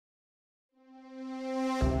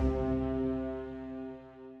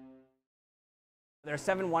There are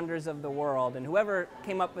 7 wonders of the world, and whoever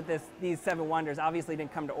came up with these 7 wonders obviously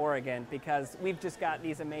didn't come to Oregon, because we've just got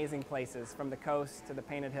these amazing places, from the coast to the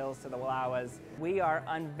Painted Hills to the Wallowas. We are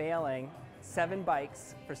unveiling 7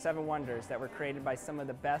 bikes for 7 wonders that were created by some of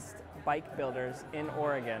the best bike builders in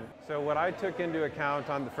Oregon. So what I took into account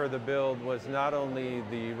for the build was not only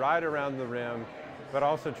the ride around the rim, but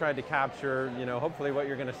also tried to capture, hopefully what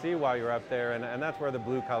you're going to see while you're up there, and that's where the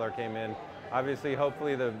blue color came in. Obviously,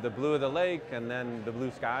 hopefully the blue of the lake, and then the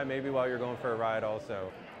blue sky maybe while you're going for a ride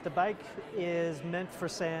also. The bike is meant for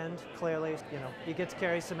sand, clearly. You get to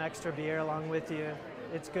carry some extra beer along with you.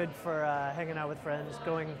 It's good for hanging out with friends,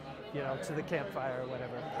 going to the campfire or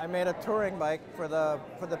whatever. I made a touring bike for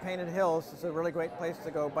the Painted Hills. It's a really great place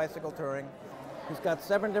to go bicycle touring. It's got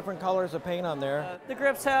 7 different colors of paint on there. The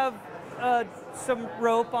grips have some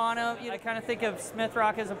rope on them. I kind of think of Smith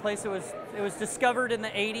Rock as a place that was discovered in the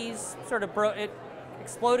 80s, it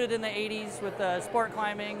exploded in the 80s with sport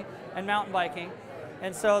climbing and mountain biking.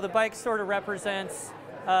 And so the bike sort of represents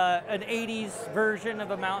an 80s version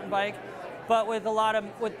of a mountain bike, but with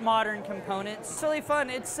with modern components. It's really fun.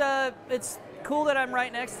 It's cool that I'm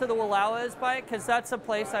right next to the Wallowas bike, because that's a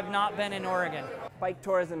place I've not been in Oregon. Bike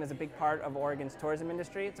tourism is a big part of Oregon's tourism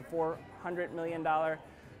industry. It's a $400 million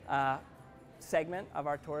segment of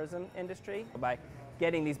our tourism industry. By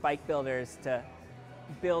getting these bike builders to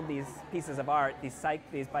build these pieces of art,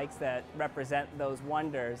 these bikes that represent those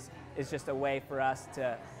wonders, is just a way for us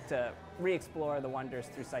to re-explore the wonders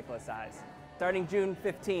through cyclist eyes. Starting June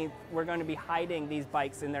 15th, we're going to be hiding these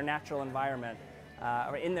bikes in their natural environment,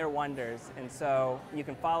 or in their wonders. And so you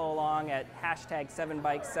can follow along at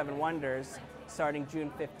 #7bikes7wonders. Starting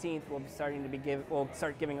June 15th, we'll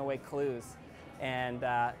start giving away clues. And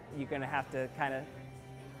you're going to have to kind of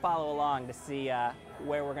follow along to see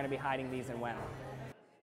where we're going to be hiding these and when.